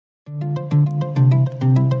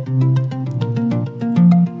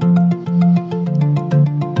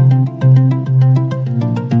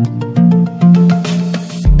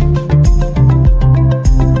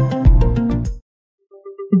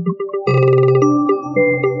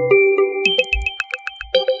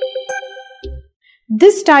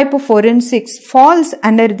This type of forensics falls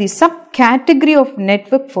under the subcategory of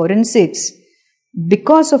network forensics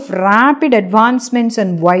because of rapid advancements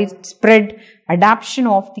and widespread adoption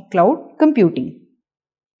of the cloud computing.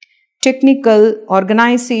 Technical,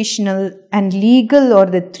 organizational, and legal are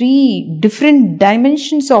the three different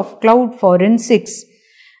dimensions of cloud forensics,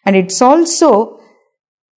 and it's also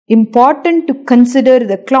important to consider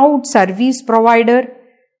the cloud service provider,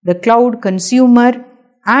 the cloud consumer,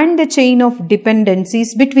 and the chain of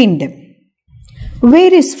dependencies between them.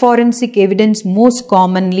 Where is forensic evidence most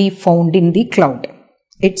commonly found in the cloud?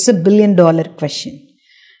 It's a billion-dollar question.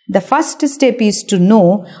 The first step is to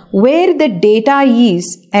know where the data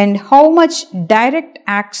is and how much direct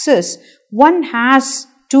access one has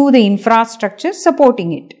to the infrastructure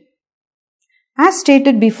supporting it. As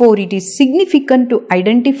stated before, it is significant to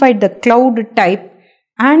identify the cloud type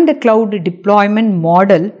and the cloud deployment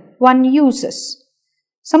model one uses.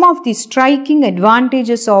 Some of the striking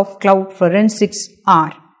advantages of cloud forensics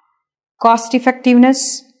are cost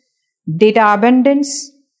effectiveness, data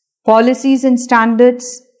abundance, policies and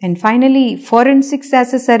standards, and finally forensics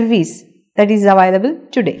as a service that is available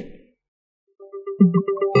today.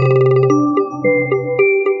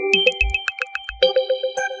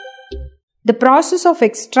 The process of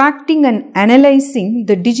extracting and analyzing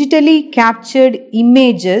the digitally captured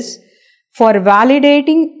images for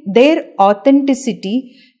validating their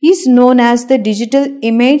authenticity is known as the digital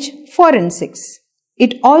image forensics.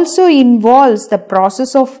 It also involves the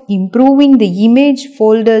process of improving the image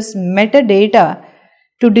folder's metadata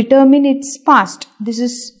to determine its past. This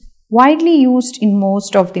is widely used in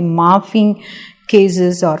most of the morphing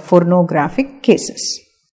cases or pornographic cases.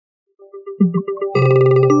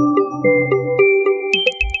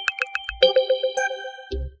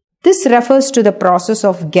 This refers to the process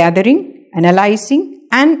of gathering, analyzing,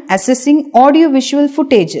 and assessing audiovisual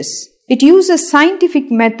footages. It uses scientific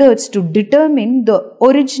methods to determine the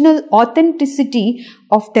original authenticity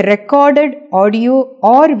of the recorded audio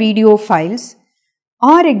or video files,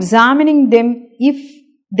 or examining them if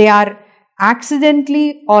they are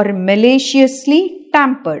accidentally or maliciously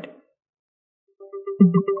tampered.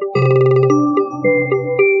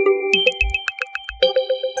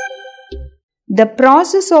 The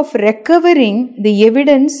process of recovering the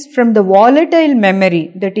evidence from the volatile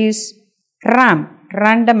memory, that is RAM,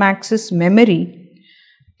 random access memory,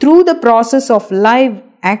 through the process of live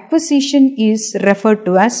acquisition is referred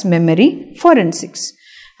to as memory forensics.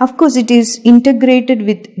 Of course, it is integrated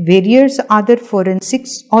with various other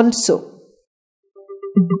forensics also.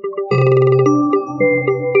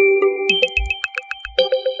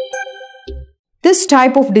 This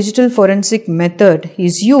type of digital forensic method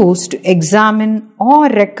is used to examine or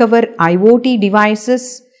recover IoT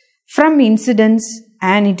devices from incidents,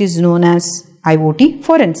 and it is known as IoT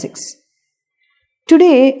forensics.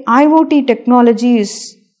 Today, IoT technology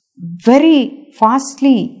is very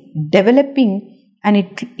fastly developing, and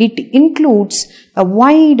it includes a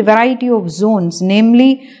wide variety of zones,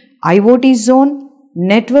 namely IoT zone,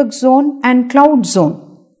 network zone, and cloud zone.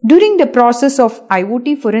 During the process of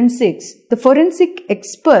IoT forensics, the forensic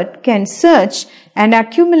expert can search and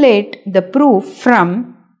accumulate the proof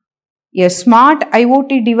from a smart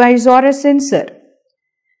IoT device or a sensor,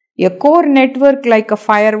 a core network like a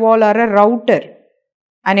firewall or a router,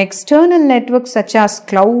 an external network such as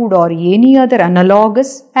cloud or any other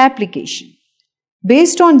analogous application.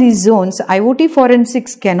 Based on these zones, IoT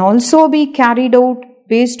forensics can also be carried out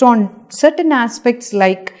based on certain aspects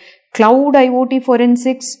like cloud IoT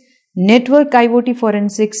forensics, network IoT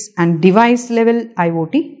forensics, and device level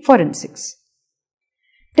IoT forensics.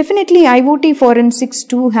 Definitely, IoT forensics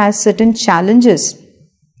too has certain challenges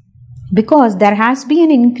because there has been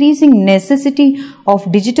an increasing necessity of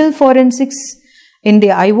digital forensics in the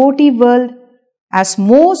IoT world, as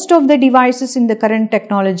most of the devices in the current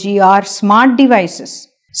technology are smart devices.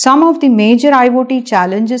 Some of the major IoT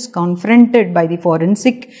challenges confronted by the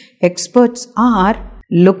forensic experts are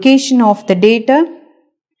location of the data,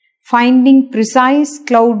 finding precise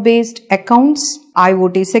cloud-based accounts,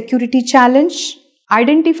 IoT security challenge,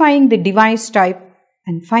 identifying the device type,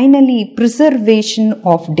 and finally preservation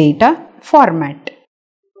of data format.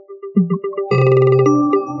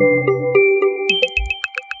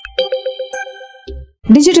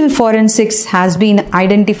 Digital forensics has been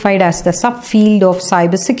identified as the subfield of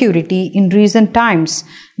cybersecurity in recent times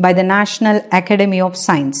by the National Academy of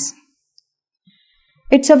Science.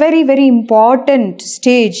 It's a very, very important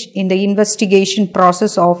stage in the investigation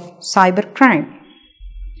process of cybercrime.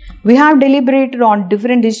 We have deliberated on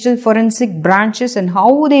different digital forensic branches and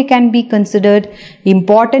how they can be considered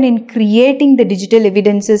important in creating the digital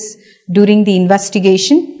evidences during the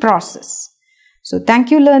investigation process. So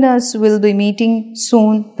thank you, learners. We'll be meeting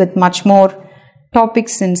soon with much more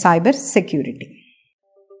topics in cyber security.